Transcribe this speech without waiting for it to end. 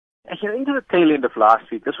into the tail end of last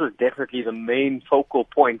week, this was definitely the main focal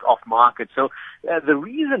point of markets. So the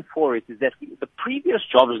reason for it is that the previous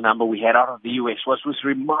jobs number we had out of the U.S. was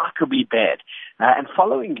remarkably bad. And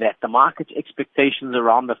following that, the market's expectations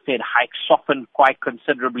around the Fed hike softened quite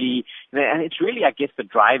considerably. And it's really, I guess, the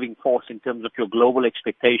driving force in terms of your global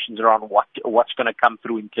expectations around what's going to come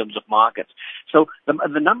through in terms of markets. So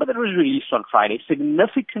the number that was released on Friday,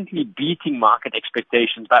 significantly beating market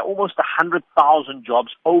expectations by almost 100,000 jobs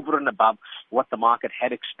over and above what the market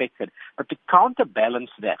had expected. But to counterbalance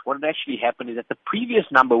that, what had actually happened is that the previous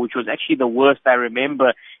number, which was actually the worst I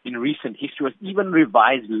remember in recent history, was even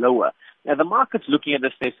revised lower. Now, the market's looking at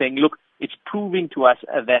this, they're saying, look, it's proving to us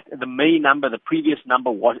that the May number, the previous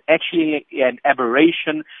number, was actually an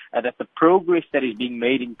aberration, that the progress that is being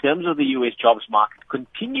made in terms of the U.S. jobs market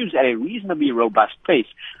continues at a reasonably robust pace.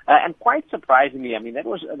 And quite surprisingly, I mean, it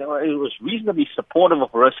was reasonably supportive of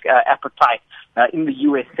risk appetite in the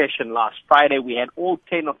U.S. session last Friday. We had all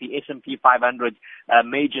 10 of the S&P 500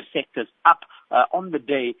 major sectors up on the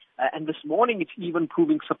day. And this morning, it's even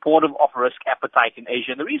proving supportive of risk appetite in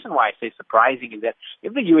Asia. And the reason why I say surprising is that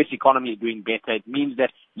if the U.S. economy is doing better, it means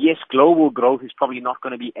that, yes, global growth is probably not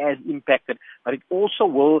going to be as impacted, but it also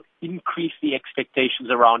will increase the expectations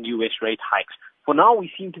around U.S. rate hikes. For now,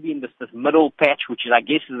 we seem to be in this middle patch, which is, I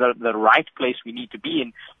guess, is the right place we need to be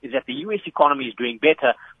in, is that the U.S. economy is doing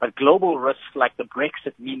better, but global risks like the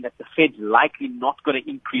Brexit mean that the Fed's likely not going to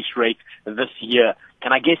increase rates this year.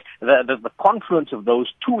 And I guess the confluence of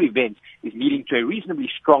those two events is leading to a reasonably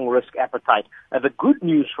strong risk appetite. The good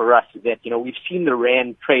news for us is that, we've seen the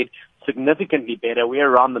Rand trade significantly better. We're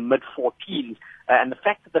around the mid-14s. And the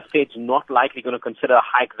fact that the Fed's not likely going to consider a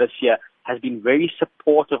hike this year has been very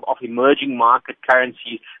supportive of emerging market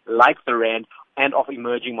currencies like the Rand and of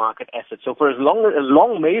emerging market assets. So for as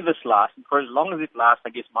long may this last, and for as long as it lasts, I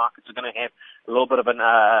guess markets are going to have a little bit of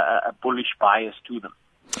a bullish bias to them.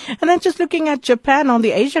 And then just looking at Japan on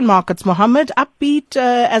the Asian markets, Mohammed, upbeat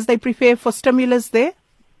as they prepare for stimulus there?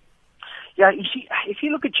 Yeah, you see, if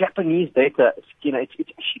you look at Japanese data, it's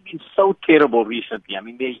actually been so terrible recently. I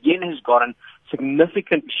mean, their yen has gotten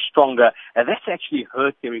significantly stronger. That's actually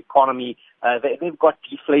hurt their economy. They've got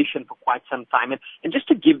deflation for quite some time. And just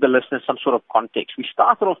to give the listeners some sort of context, we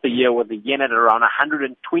started off the year with the yen at around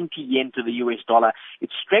 120 yen to the US dollar. It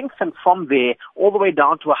strengthened from there all the way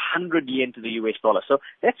down to 100 yen to the US dollar. So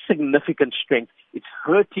that's significant strength. It's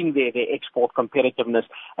hurting their export competitiveness.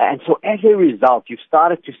 And so as a result, you've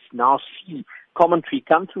started to now see commentary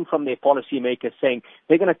come through from their policymakers saying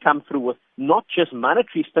they're going to come through with not just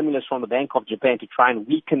monetary stimulus from the Bank of Japan to try and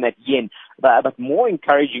weaken that yen, but more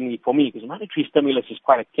encouragingly for me, because monetary stimulus is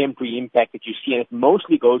quite a temporary impact that you see, and it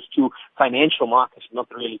mostly goes to financial markets, not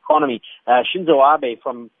the real economy. Shinzo Abe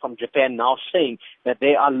from Japan now saying that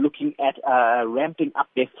they are looking at ramping up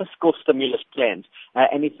their fiscal stimulus plans.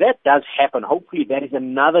 And if that does happen, hopefully that is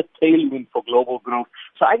another tailwind for global growth.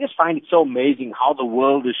 So I just find it so amazing how the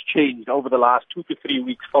world has changed over the last 2 to 3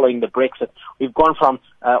 weeks following the Brexit. We've gone from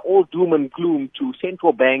all doom and gloom to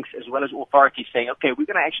central banks as well as authorities saying, okay, we're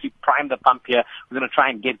going to actually prime the pump here. We're going to try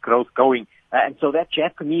and get growth going. And so that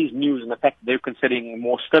Japanese news and the fact that they're considering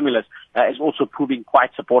more stimulus is also proving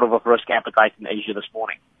quite supportive of risk appetite in Asia this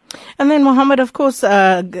morning. And then, Mohammed, of course,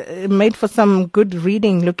 made for some good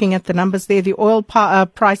reading looking at the numbers there. The oil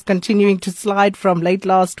price continuing to slide from late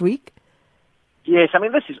last week. Yes, I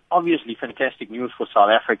mean, this is obviously fantastic news for South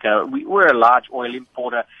Africa. We're a large oil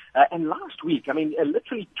importer. And last week, I mean,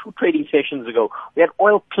 literally 2 trading sessions ago, we had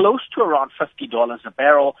oil close to around $50 a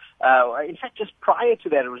barrel. In fact, just prior to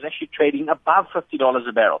that, it was actually trading above $50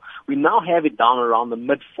 a barrel. We now have it down around the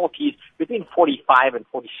mid-40s, between $45 and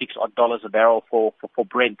 $46 a barrel for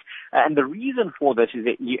Brent. And the reason for this is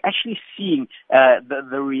that you're actually seeing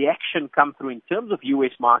the reaction come through in terms of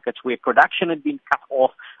U.S. markets where production had been cut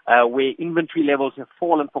off, where inventory levels have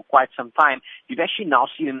fallen for quite some time. You've actually now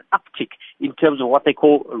seen an uptick in terms of what they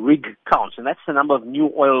call rig counts, and that's the number of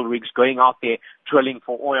new oil rigs going out there drilling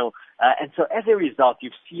for oil. And so as a result,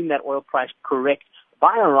 you've seen that oil price correct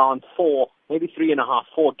by around $4, maybe $3.50,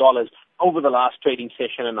 $4 over the last trading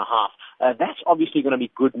session and a half. That's obviously going to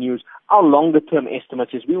be good news. Our longer-term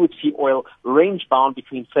estimates is we would see oil range-bound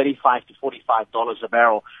between $35 to $45 a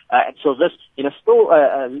barrel. And so this, still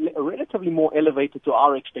relatively more elevated to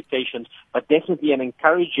our expectations, but definitely an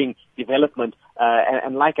encouraging development.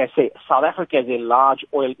 And like I say, South Africa as a large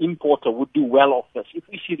oil importer would do well off this. If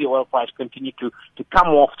we see the oil price continue to come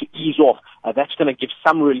off, to ease off, that's going to give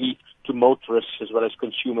some relief to motorists as well as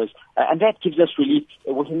consumers. And that gives us relief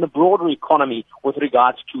within the broader economy with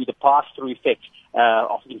regards to the pass-through effect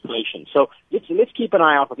of inflation. So let's keep an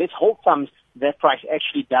eye out for this. Hope comes that price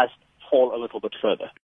actually does fall a little bit further.